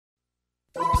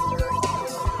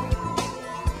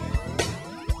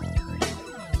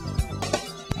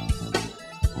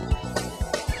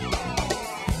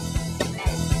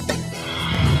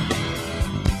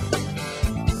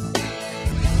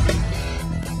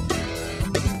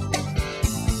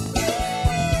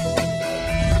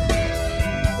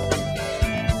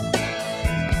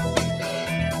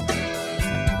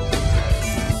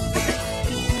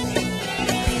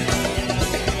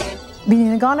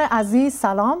شنوندگان عزیز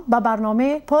سلام، به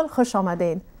برنامه پل خوش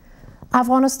آمدین.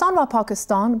 افغانستان و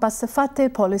پاکستان به صفت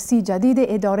پالیسی جدید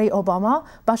اداره اوباما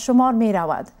به شمار می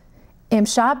رود.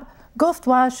 امشب گفت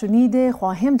و شنید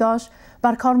خواهیم داشت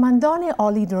بر کارمندان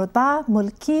عالی رتبه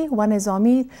ملکی و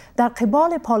نظامی در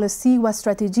قبال پالیسی و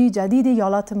استراتژی جدید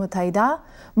ایالات متحده،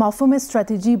 مفهوم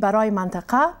استراتژی برای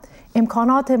منطقه،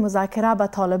 امکانات مذاکره با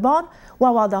طالبان و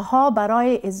وعده‌ها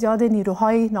برای ازدیاد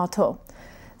نیروهای ناتو.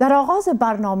 در آغاز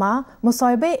برنامه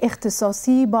مصاحبه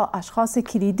اختصاصی با اشخاص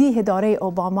کلیدی اداره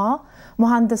اوباما،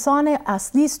 مهندسان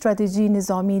اصلی استراتژی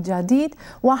نظامی جدید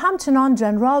و همچنان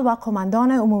جنرال و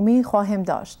قماندان عمومی خواهیم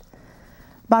داشت.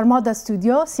 بر ما در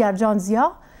استودیو سیرجان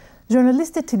زیا،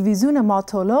 ژورنالیست تلویزیون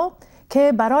ماتولو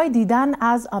که برای دیدن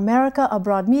از امریکا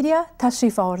ابراد میدیا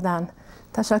تشریف آوردند.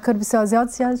 تشکر بسیار زیاد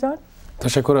سیرجان.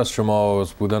 تشکر از شما،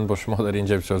 از بودن با شما در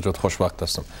اینجا بسیار زیاد خوشوقت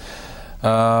هستم.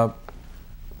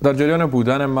 در جریان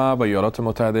بودن ما به ایالات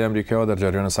متحده آمریکا و در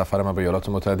جریان سفر ما به ایالات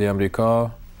متحده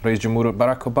آمریکا، رئیس جمهور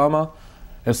باراک اوباما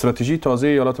استراتژی تازه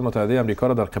ایالات متحده آمریکا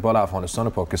را در قبال افغانستان و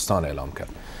پاکستان اعلام کرد.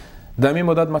 در این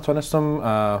مدت ما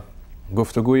تونستم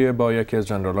گفتگوی با یکی از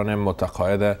جنرالان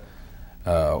متقاعد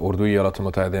اردوی ایالات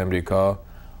متحده آمریکا،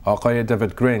 آقای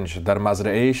دیوید گرنج، در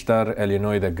مزرعه‌اش در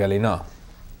الینوی در گالینا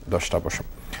داشته باشم.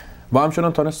 و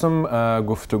همچنان تونستم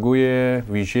گفتگوی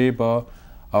ویژه با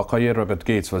آقای رابرت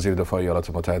گیتس، وزیر دفاع ایالات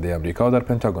متحده آمریکا، در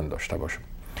پنتاگون داشته باشم.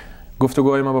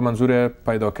 گفتگوهای ما با منظور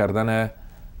پیدا کردن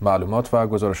معلومات و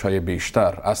گزارش‌های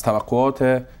بیشتر از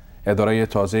توقعات اداره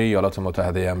تازه ایالات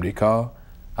متحده آمریکا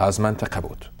از منطقه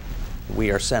بود.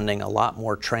 We are sending a lot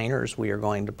more trainers. We are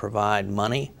going to provide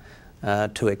money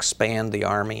to expand the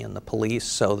Army and the police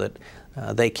so that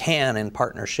they can, in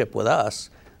partnership with us,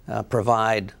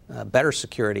 provide better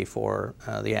security for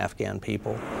the Afghan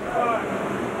people.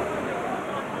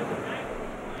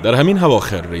 در همین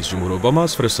اواخر رئیس جمهور اوباما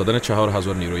از فرستادن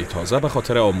 4000 نیروی تازه به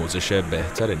خاطر آموزش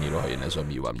بهتر نیروهای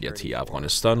نظامی و امنیتی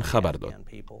افغانستان خبر داد.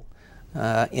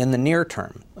 In the near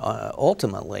term,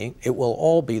 ultimately, it will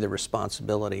all be the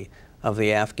responsibility of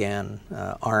the Afghan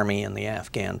army and the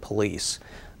Afghan police.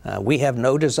 We have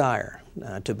no desire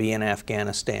to be in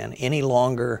Afghanistan any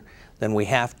longer than we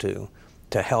have to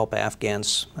help Afghans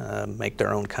make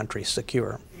their own country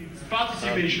secure.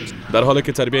 در حالی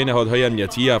که تربیت نهادهای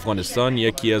امنیتی افغانستان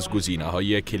یکی از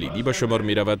گزینه‌های کلیدی به شمار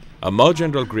می‌رود، اما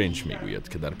جنرال گرنج می‌گوید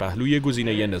که در پهلوی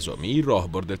گزینه نظامی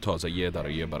راهبرد تازه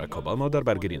اداره باراک اوباما در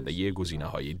برگیرنده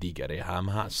گزینه‌های دیگر هم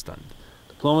هستند.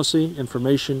 Diplomacy,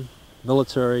 information,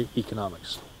 military,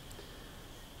 economics.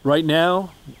 Right now,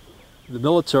 the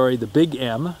military, the big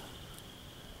M,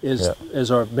 is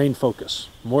our main focus.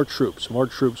 More troops, more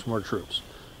troops, more troops.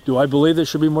 Do I believe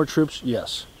there should be more troops?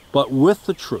 Yes. But with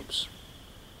the troops,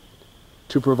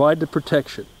 to provide the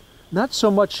protection, not so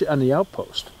much on the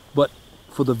outpost, but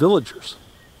for the villagers.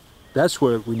 That's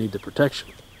where we need the protection.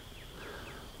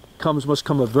 Must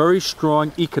come a very strong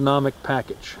economic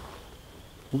package.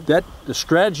 The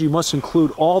strategy must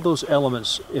include all those elements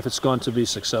if it's going to be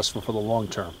successful for the long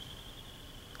term.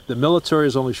 The military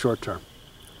is only short term.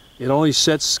 It only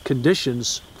sets conditions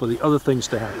for the other things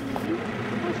to happen.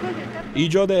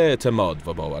 ایجاد اعتماد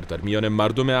و باور در میان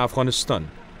مردم افغانستان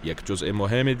یک جزء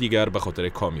مهم دیگر به خاطر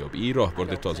کامیابی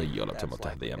راهبرد تازه ایالات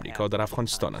متحده آمریکا در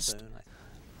افغانستان است.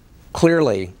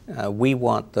 Clearly, we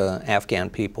want the Afghan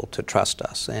people to trust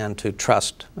us and to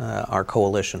trust our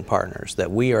coalition partners,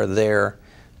 that we are there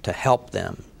to help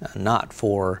them, not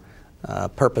for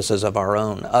purposes of our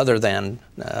own, other than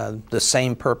the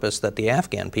same purpose that the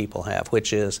Afghan people have,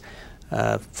 which is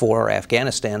for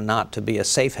Afghanistan not to be a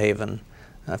safe haven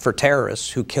for terrorists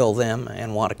who kill them and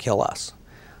want to kill us.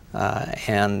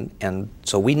 And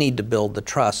so we need to build the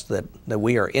trust that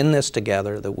we are in this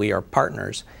together, that we are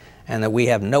partners, and that we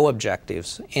have no objectives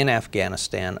in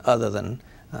Afghanistan other than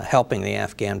helping the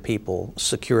Afghan people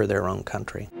secure their own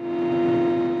country.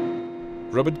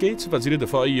 رابرت گیتس، وزیر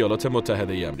دفاع ایالات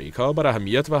متحده آمریکا، بر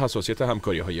اهمیت و حساسیت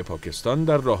همکاری‌های پاکستان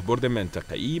در راهبرد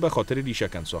منطقه‌ای به خاطر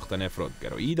ریشه‌کن ساختن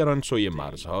افراط‌گرایی در آن سوی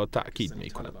مرزها تأکید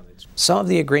می‌کند. Some of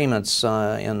the agreements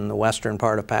in the western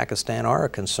part of Pakistan are a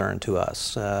concern to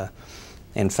us.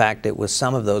 In fact, it was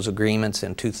some of those agreements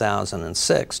in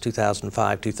 2006,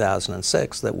 2005,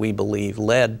 2006 that we believe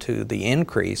led to the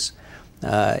increase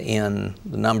in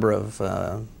the number of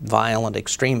violent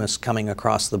extremists coming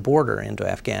across the border into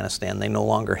Afghanistan. They no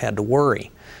longer had to worry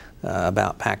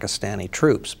about Pakistani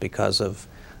troops because of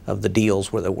the deals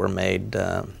that were made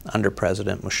under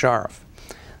President Musharraf.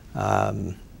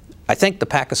 I think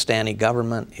the Pakistani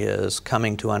government is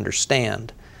coming to understand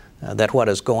that what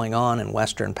is going on in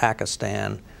western Pakistan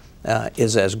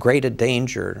is as great a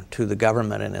danger to the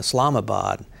government in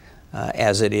Islamabad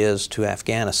as it is to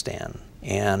Afghanistan.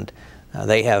 And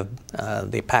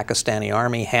The Pakistani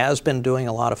army has been doing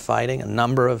a lot of fighting. A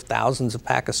number of thousands of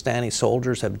Pakistani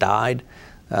soldiers have died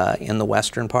in the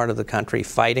western part of the country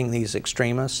fighting these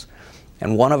extremists.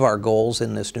 And one of our goals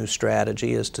in this new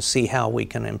strategy is to see how we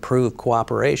can improve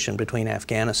cooperation between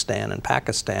Afghanistan and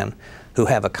Pakistan, who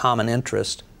have a common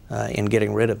interest in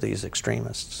getting rid of these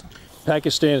extremists.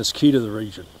 Pakistan is key to the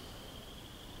region.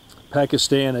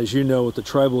 Pakistan, as you know, with the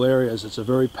tribal areas, it's a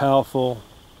very powerful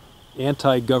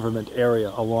anti-government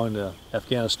area along the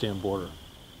Afghanistan border.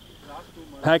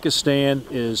 Pakistan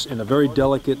is in a very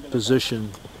delicate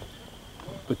position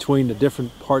between the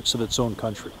different parts of its own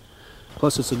country.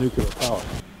 Plus it's a nuclear power.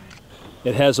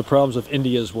 It has the problems of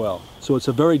India as well. So it's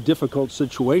a very difficult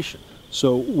situation.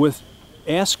 So with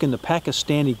asking the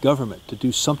Pakistani government to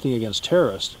do something against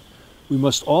terrorists, we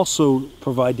must also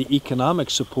provide the economic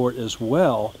support as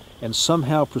well and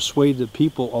somehow persuade the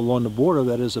people along the border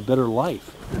that is a better life.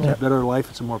 It's a better life,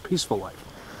 it's a more peaceful life.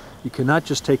 You cannot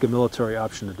just take a military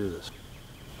option to do this.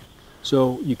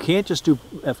 So you can't just do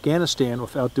Afghanistan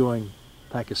without doing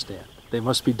Pakistan. They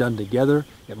must be done together.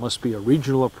 It must be a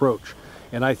regional approach.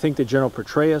 And I think that General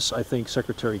Petraeus, I think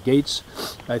Secretary Gates,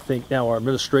 I think now our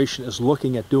administration is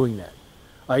looking at doing that.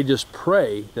 I just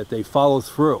pray that they follow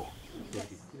through.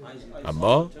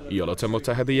 اما ایالات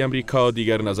متحده امریکا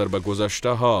دیگر نظر به گذشته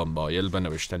ها مایل به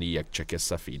نوشتن یک چک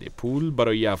سفید پول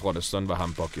برای افغانستان و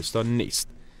هم پاکستان نیست.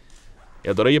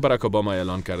 اداره باراک اوباما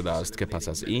اعلان کرده است که پس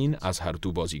از این از هر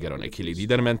دو بازیگران کلیدی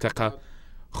در منطقه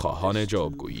خواهان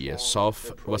جوابگویی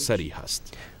صاف و صریح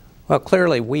است. Well,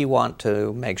 clearly we want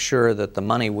to make sure that the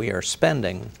money we are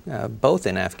spending, both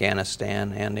in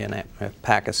Afghanistan and in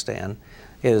Pakistan,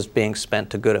 is being spent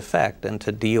to good effect and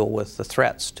to deal with the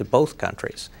threats to both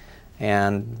countries.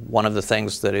 And one of the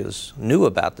things that is new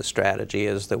about the strategy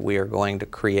is that we are going to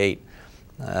create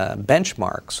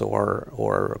benchmarks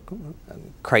or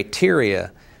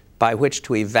criteria by which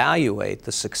to evaluate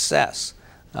the success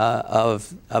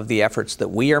of the efforts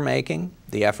that we are making,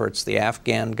 the efforts the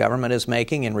Afghan government is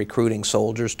making in recruiting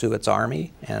soldiers to its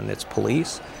army and its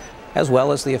police, as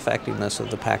well as the effectiveness of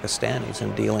the Pakistanis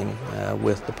in dealing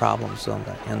with the problems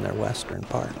in their western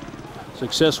part.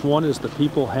 Success one is the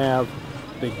people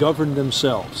they govern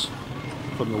themselves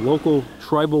from the local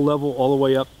tribal level all the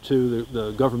way up to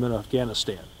the government of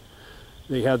Afghanistan.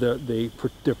 They have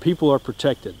their people are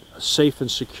protected, a safe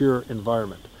and secure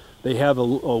environment. They have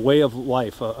a way of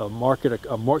life, a market,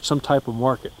 some type of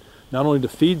market, not only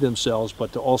to feed themselves but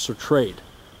to also trade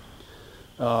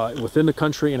within the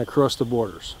country and across the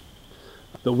borders.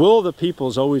 The will of the people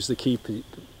is always the key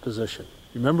position.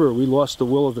 Remember, we lost the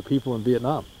will of the people in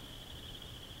Vietnam.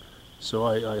 So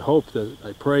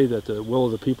I pray that the will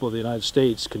of the people of the United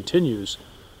States continues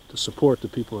to support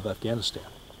the people of Afghanistan.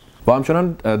 و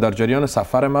همچنان در جریان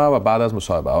سفر ما و بعد از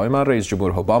مصاحبه های من رئیس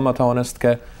جمهور اوباما توانست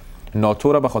که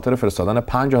ناتو را به خاطر فرستادن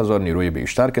 5000 نیروی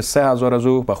بیشتر که 3000 از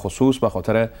او به خصوص به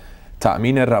خاطر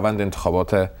تأمین روند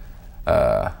انتخابات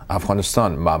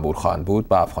افغانستان مأمور خواهند بود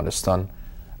به افغانستان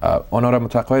آنها را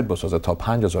متقاعد بسازه تا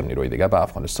 5000 نیروی دیگر به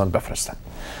افغانستان بفرستند.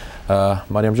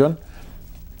 مریم جان،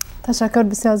 تشکر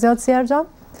بسیار زیاد سیر جان.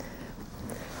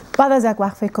 بعد از یک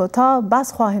وقفه کوتاه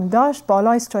بحث خواهیم داشت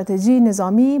بالای استراتژی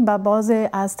نظامی به باز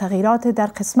از تغییرات در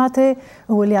قسمت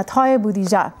اولویت‌های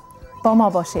بودجه. با ما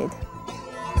باشید.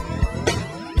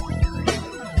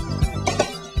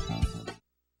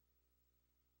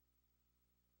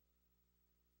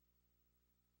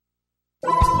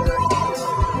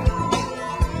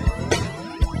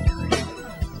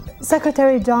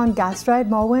 سکرتری جان گسترایت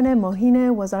معاون معین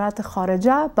وزارت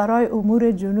خارجه برای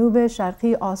امور جنوب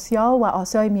شرقی آسیا و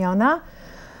آسیای میانه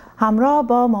همراه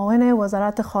با معاون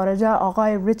وزارت خارجه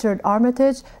آقای ریچارد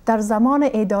آرمیتیج در زمان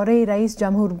اداره رئیس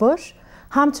جمهور بوش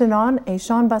همچنان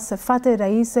ایشان به صفت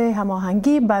رئیس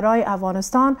هماهنگی برای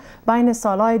افغانستان بین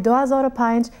سالهای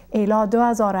 2005 الی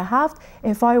 2007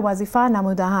 ایفای وظیفه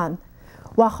نموده‌اند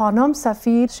و خانم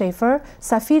سفیر شیفر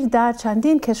سفیر در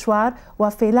چندین کشور و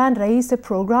فعلا رئیس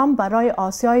پروگرام برای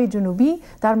آسیای جنوبی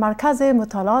در مرکز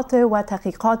مطالعات و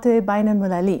تحقیقات بین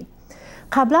المللی.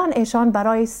 قبلا ایشان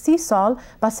برای 30 سال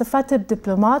به صفت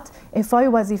دیپلمات ایفای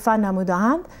وظیفه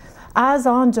نموده‌اند، از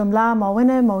آن جمله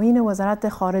معاون وزارت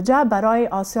خارجه برای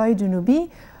آسیای جنوبی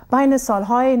بین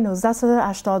سالهای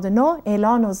 1989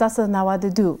 الی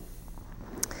 1992.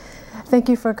 Thank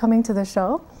you for coming to the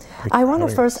show. I want to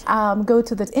first go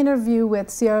to the interview with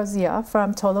Sierra Zia from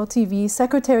Tolo TV.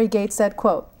 Secretary Gates said,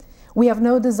 quote, "We have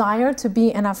no desire to be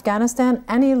in Afghanistan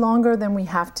any longer than we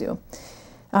have to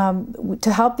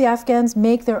help the Afghans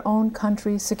make their own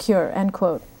country secure," end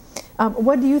quote.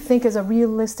 What do you think is a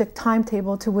realistic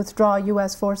timetable to withdraw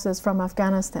U.S. forces from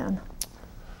Afghanistan?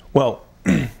 Well,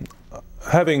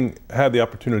 having had the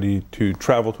opportunity to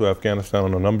travel to Afghanistan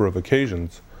on a number of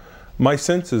occasions, my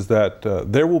sense is that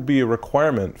there will be a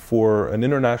requirement for an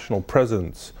international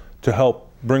presence to help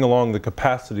bring along the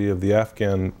capacity of the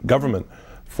Afghan government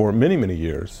for many, many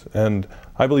years. And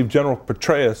I believe General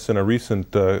Petraeus, in a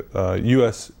recent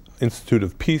U.S. Institute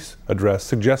of Peace address,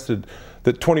 suggested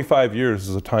that 25 years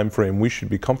is a time frame we should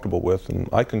be comfortable with, and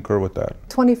I concur with that.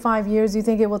 25 years, you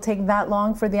think it will take that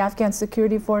long for the Afghan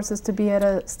security forces to be at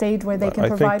a stage where they can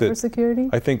provide for security?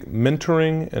 I think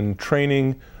mentoring and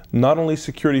training not only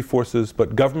security forces,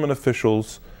 but government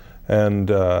officials and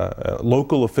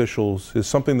local officials is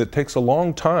something that takes a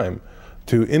long time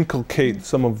to inculcate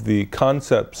some of the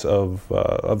concepts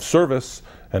of service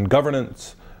and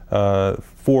governance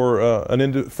for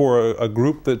a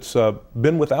group that's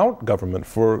been without government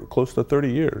for close to 30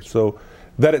 years. So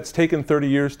that it's taken 30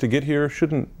 years to get here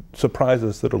shouldn't surprise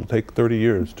us that it'll take 30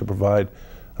 years to provide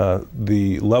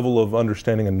the level of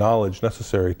understanding and knowledge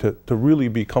necessary to really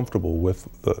be comfortable with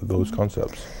those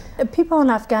concepts. People in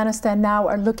Afghanistan now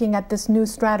are looking at this new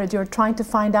strategy or trying to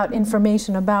find out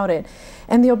information about it.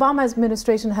 And the Obama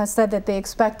administration has said that they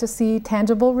expect to see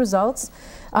tangible results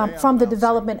from the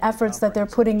development efforts that they're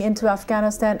putting into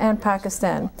Afghanistan and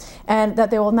Pakistan, and that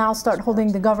they will now start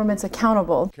holding the governments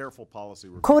accountable.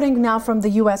 Quoting now from the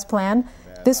U.S. plan,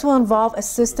 this will involve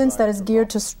assistance that is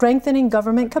geared to strengthening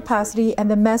government capacity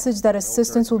and the message that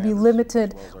assistance will be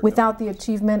limited without the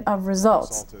achievement of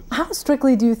results. How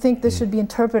strictly do you think this should be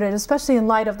interpreted, especially in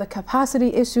light of the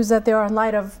capacity issues that there are, in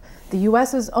light of the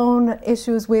U.S.'s own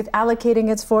issues with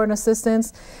allocating its foreign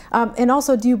assistance? And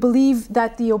also, do you believe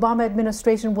that the Obama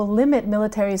administration will limit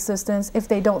military assistance if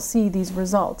they don't see these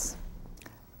results?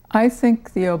 I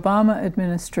think the Obama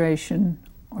administration,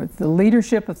 or the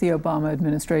leadership of the Obama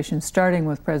administration, starting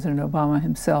with President Obama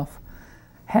himself,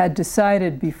 had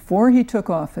decided before he took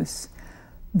office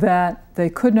that they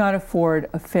could not afford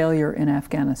a failure in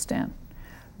Afghanistan.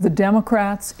 The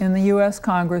Democrats in the U.S.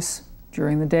 Congress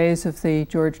during the days of the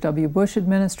George W. Bush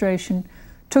administration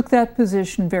took that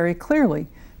position very clearly.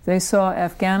 They saw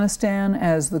Afghanistan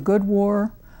as the good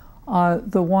war,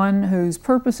 the one whose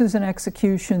purposes and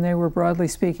execution they were, broadly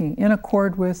speaking, in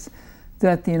accord with,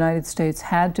 that the United States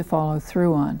had to follow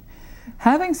through on.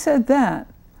 Having said that,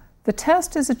 the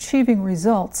test is achieving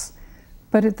results,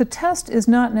 but the test is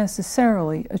not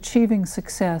necessarily achieving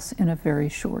success in a very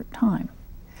short time.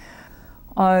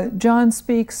 John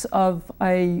speaks of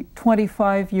a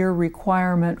 25-year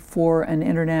requirement for an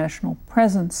international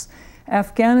presence.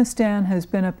 Afghanistan has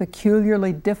been a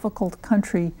peculiarly difficult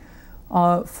country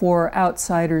for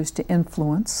outsiders to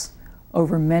influence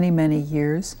over many, many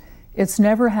years. It's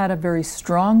never had a very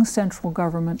strong central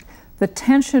government. The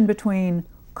tension between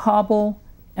Kabul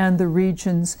and the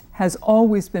regions has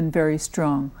always been very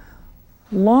strong,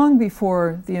 long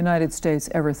before the United States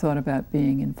ever thought about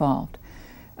being involved.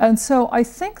 And so I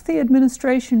think the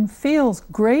administration feels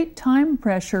great time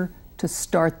pressure to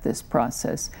start this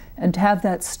process and to have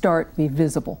that start be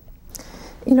visible.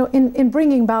 You know, in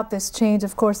bringing about this change,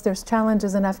 of course, there's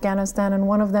challenges in Afghanistan, and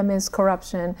one of them is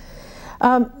corruption.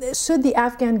 Should the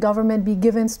Afghan government be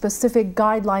given specific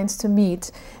guidelines to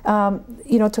meet,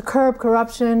 you know, to curb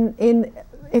corruption in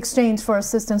exchange for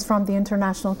assistance from the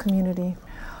international community?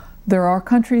 There are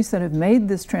countries that have made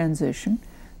this transition.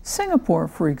 Singapore,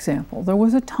 for example, there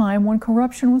was a time when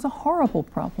corruption was a horrible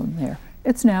problem there.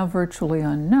 It's now virtually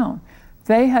unknown.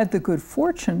 They had the good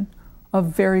fortune of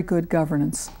very good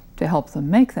governance to help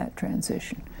them make that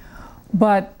transition.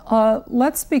 But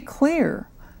let's be clear,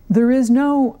 there is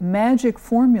no magic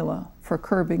formula for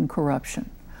curbing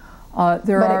corruption. But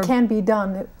it can be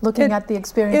done, looking at the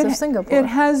experience of Singapore. It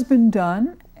has been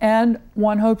done, and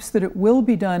one hopes that it will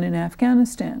be done in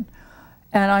Afghanistan.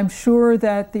 And I'm sure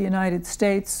that the United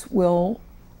States will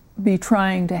be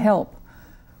trying to help.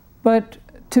 But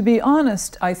to be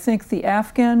honest, I think the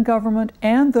Afghan government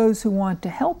and those who want to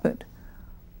help it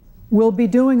will be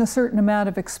doing a certain amount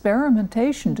of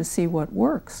experimentation to see what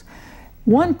works.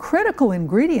 One critical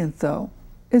ingredient, though,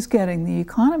 is getting the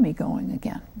economy going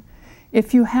again.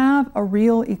 If you have a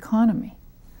real economy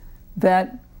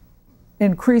that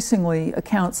increasingly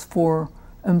accounts for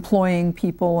employing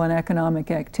people and economic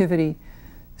activity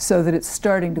so that it's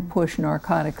starting to push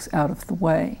narcotics out of the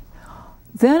way,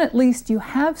 then at least you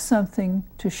have something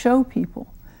to show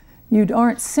people. You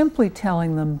aren't simply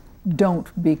telling them, don't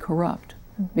be corrupt,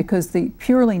 because the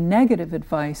purely negative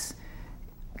advice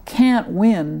can't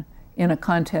win in a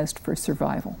contest for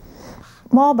survival.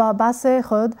 ما با بحث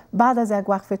خود بعد از یک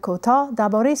وقفه کوتاه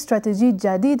درباره استراتژی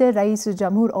جدید رئیس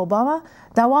جمهور اوباما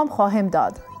دوام خواهیم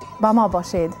داد. با ما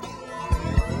باشید.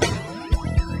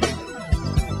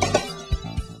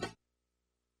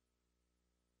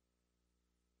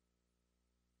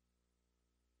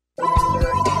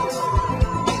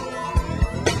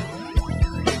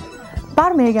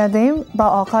 برمیگردیم با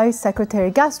آقای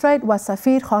سکرتری گسترایت و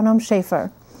سفیر خانم شیفر.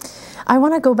 I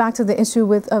want to go back to the issue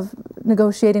of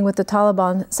negotiating with the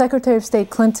Taliban. Secretary of State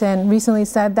Clinton recently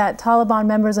said that Taliban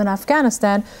members in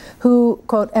Afghanistan who,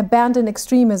 quote, abandon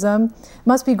extremism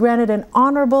must be granted an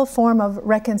honorable form of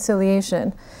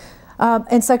reconciliation.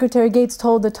 And Secretary Gates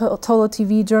told the Tolo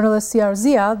TV journalist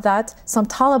Teresita that some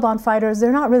Taliban fighters,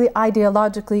 they're not really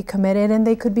ideologically committed and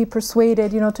they could be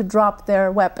persuaded, to drop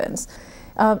their weapons.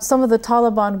 Some of the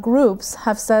Taliban groups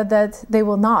have said that they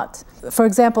will not. For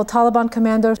example, Taliban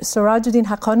commander Sirajuddin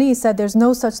Haqqani said there's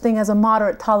no such thing as a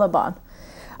moderate Taliban.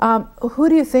 Who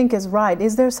do you think is right?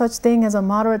 Is there such thing as a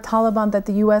moderate Taliban that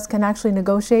the U.S. can actually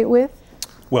negotiate with?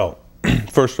 Well,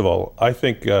 first of all, I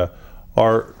think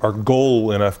our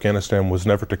goal in Afghanistan was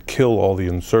never to kill all the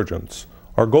insurgents.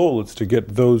 Our goal is to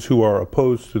get those who are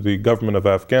opposed to the government of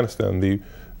Afghanistan,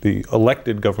 the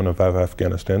elected government of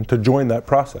Afghanistan, to join that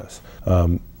process.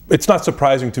 It's not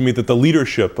surprising to me that the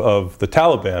leadership of the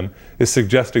Taliban is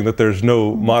suggesting that there's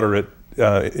no moderate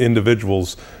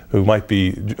individuals who might be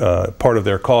part of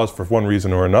their cause for one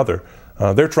reason or another.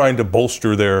 They're trying to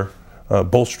bolster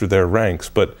their ranks,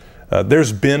 but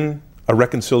there's been a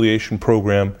reconciliation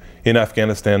program in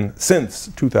Afghanistan since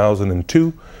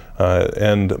 2002.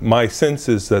 And my sense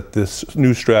is that this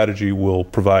new strategy will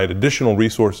provide additional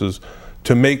resources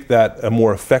to make that a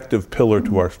more effective pillar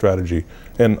to our strategy.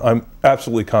 And I'm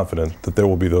absolutely confident that there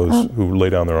will be those who lay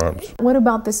down their arms. What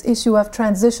about this issue of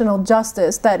transitional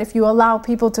justice, that if you allow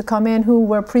people to come in who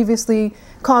were previously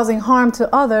causing harm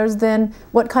to others, then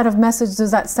what kind of message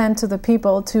does that send to the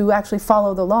people to actually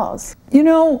follow the laws?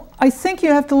 I think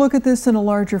you have to look at this in a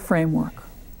larger framework.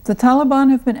 The Taliban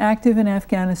have been active in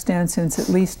Afghanistan since at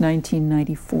least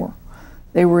 1994.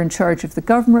 They were in charge of the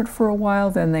government for a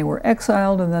while, then they were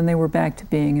exiled, and then they were back to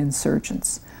being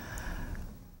insurgents.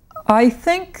 I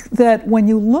think that when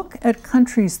you look at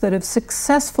countries that have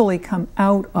successfully come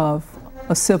out of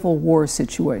a civil war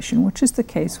situation, which is the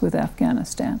case with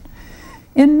Afghanistan,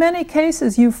 in many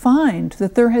cases you find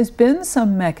that there has been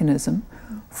some mechanism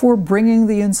for bringing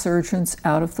the insurgents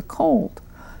out of the cold.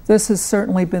 This has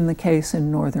certainly been the case in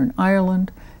Northern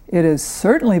Ireland. It has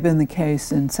certainly been the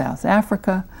case in South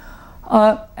Africa.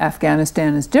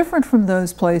 Afghanistan is different from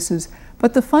those places,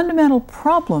 but the fundamental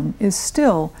problem is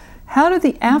still, how do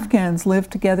the Afghans live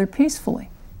together peacefully?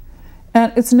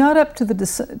 And it's not up to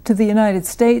the United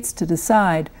States to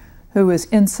decide who is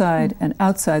inside and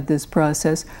outside this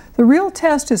process. The real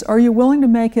test is, are you willing to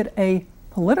make it a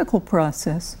political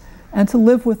process and to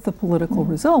live with the political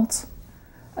results?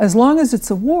 As long as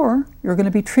it's a war, you're going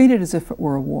to be treated as if it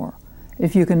were a war.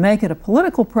 If you can make it a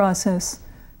political process,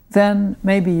 then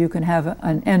maybe you can have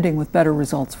an ending with better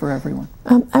results for everyone.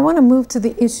 I want to move to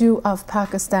the issue of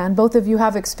Pakistan. Both of you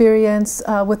have experience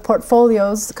with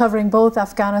portfolios covering both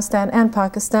Afghanistan and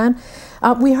Pakistan.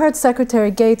 We heard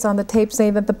Secretary Gates on the tape say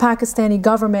that the Pakistani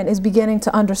government is beginning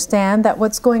to understand that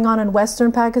what's going on in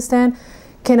Western Pakistan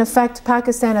can affect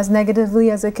Pakistan as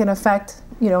negatively as it can affect,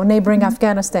 neighboring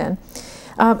Afghanistan.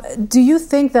 Do you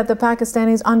think that the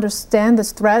Pakistanis understand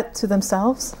this threat to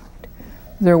themselves?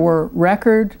 There were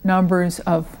record numbers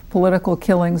of political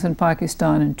killings in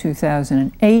Pakistan in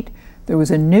 2008. There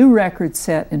was a new record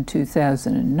set in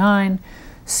 2009.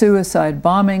 Suicide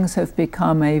bombings have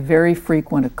become a very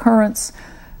frequent occurrence.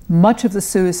 Much of the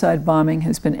suicide bombing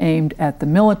has been aimed at the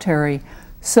military.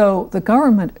 So the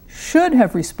government should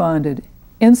have responded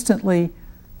instantly,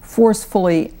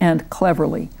 forcefully, and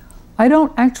cleverly. I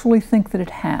don't actually think that it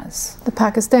has. The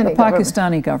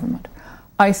Pakistani government.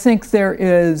 I think there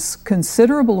is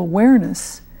considerable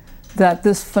awareness that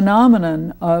this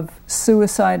phenomenon of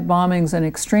suicide bombings and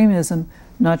extremism,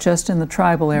 not just in the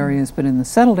tribal areas but in the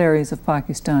settled areas of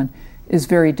Pakistan, is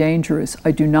very dangerous. I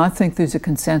do not think there's a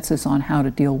consensus on how to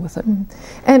deal with it.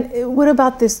 And what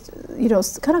about this,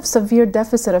 kind of severe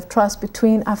deficit of trust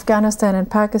between Afghanistan and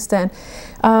Pakistan?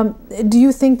 Do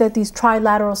you think that these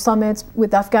trilateral summits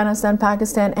with Afghanistan,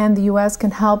 Pakistan, and the U.S. can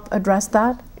help address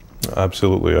that?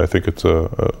 Absolutely. I think it's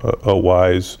a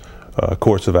wise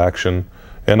course of action.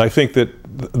 And I think that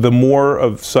the more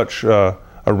of such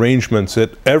arrangements at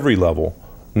every level,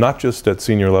 not just at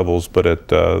senior levels, but at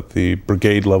the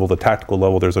brigade level, the tactical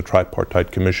level, there's a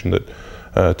tripartite commission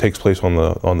that takes place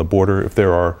on the border. If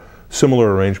there are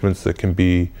similar arrangements that can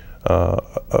be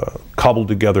cobbled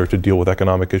together to deal with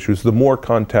economic issues, the more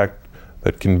contact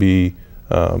that can be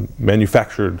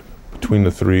manufactured between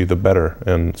the three, the better,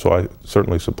 and so I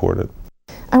certainly support it.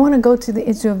 I want to go to the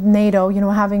issue of NATO,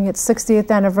 having its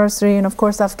 60th anniversary, and of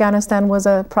course Afghanistan was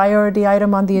a priority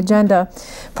item on the agenda.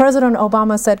 President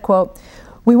Obama said, quote,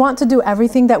 We want to do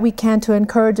everything that we can to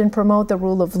encourage and promote the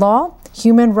rule of law,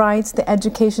 human rights, the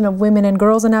education of women and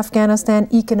girls in Afghanistan,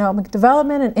 economic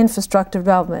development, and infrastructure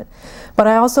development. But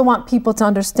I also want people to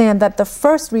understand that the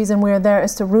first reason we are there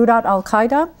is to root out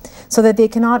Al-Qaeda so that they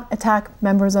cannot attack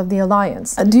members of the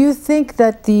alliance. Do you think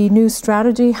that the new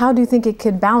strategy, how do you think it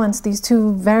could balance these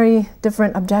two very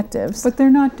different objectives? But they're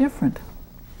not different.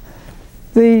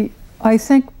 I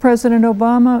think President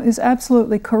Obama is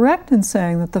absolutely correct in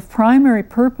saying that the primary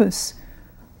purpose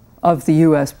of the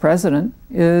U.S. president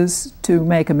is to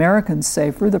make Americans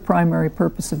safer. The primary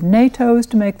purpose of NATO is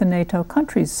to make the NATO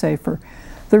countries safer.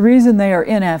 The reason they are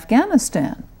in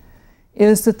Afghanistan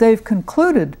is that they've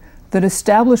concluded that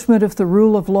establishment of the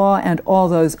rule of law and all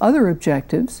those other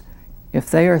objectives,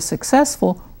 if they are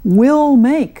successful, will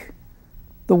make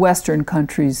the Western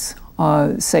countries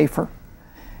safer.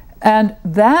 And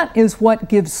that is what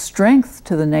gives strength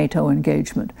to the NATO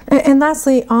engagement. And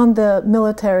lastly, on the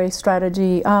military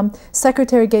strategy,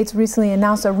 Secretary Gates recently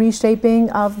announced a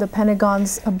reshaping of the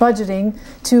Pentagon's budgeting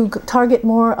to target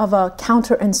more of a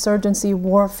counterinsurgency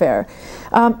warfare.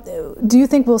 Do you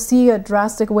think we'll see a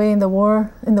drastic way in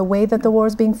the way that the war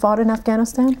is being fought in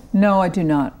Afghanistan? No, I do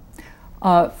not.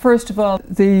 First of all,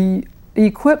 the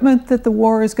equipment that the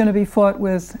war is going to be fought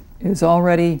with is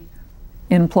already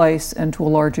in place, and to a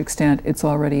large extent it's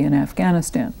already in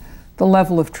Afghanistan. The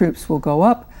level of troops will go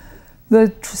up.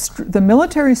 The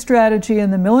military strategy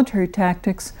and the military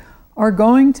tactics are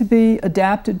going to be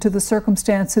adapted to the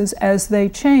circumstances as they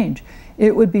change.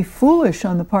 It would be foolish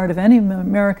on the part of any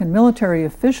American military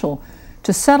official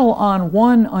to settle on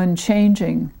one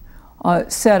unchanging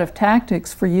set of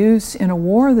tactics for use in a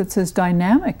war that's as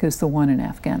dynamic as the one in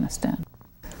Afghanistan.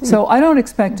 So I don't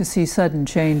expect to see sudden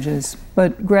changes,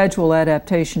 but gradual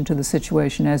adaptation to the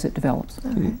situation as it develops.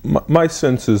 Okay. My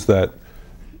sense is that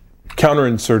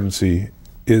counterinsurgency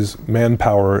is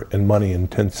manpower and money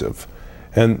intensive.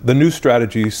 And the new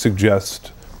strategy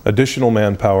suggests additional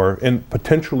manpower and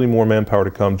potentially more manpower to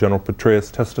come. General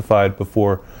Petraeus testified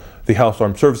before the House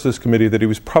Armed Services Committee that he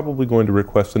was probably going to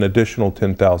request an additional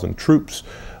 10,000 troops.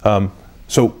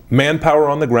 So manpower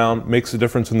on the ground makes a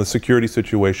difference in the security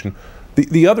situation.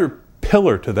 The other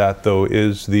pillar to that, though,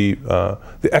 is the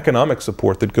economic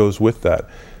support that goes with that.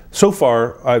 So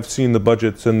far, I've seen the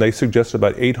budgets, and they suggest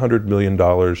about $800 million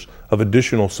of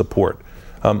additional support.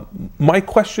 My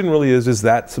question really is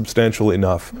that substantial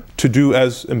enough to do,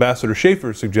 as Ambassador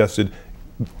Schaeffer suggested,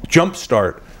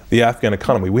 jumpstart the Afghan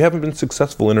economy? We haven't been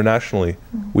successful internationally.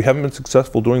 We haven't been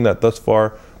successful doing that thus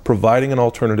far, providing an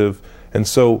alternative. And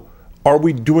so, are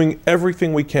we doing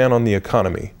everything we can on the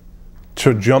economy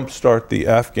to jumpstart the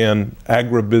Afghan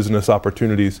agribusiness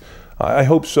opportunities? I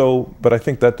hope so, but I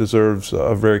think that deserves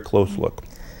a very close look.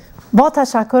 با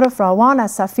تشکر فراوان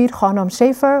از سفیر خانم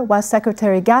شیفر و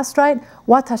سکرتری گسترایت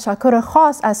و تشکر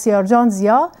خاص از سیارجان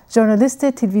زیا، ژورنالیست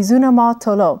تلویزیون ما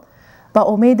تولو. با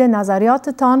امید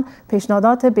نظریاتتان،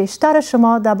 پیشنهادات بیشتر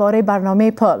شما درباره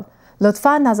برنامه پل.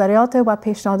 لطفاً نظریات و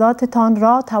پیشنهاداتتان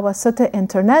را توسط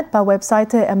اینترنت به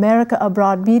وبسایت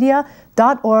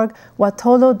americaabroadmedia.org و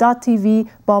tolo.tv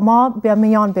با ما به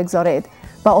میان بگذارید.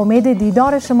 با امید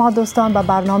دیدار شما دوستان به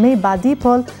برنامه بعدی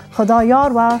پل، خدا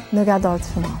یار و نگهدار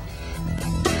شما.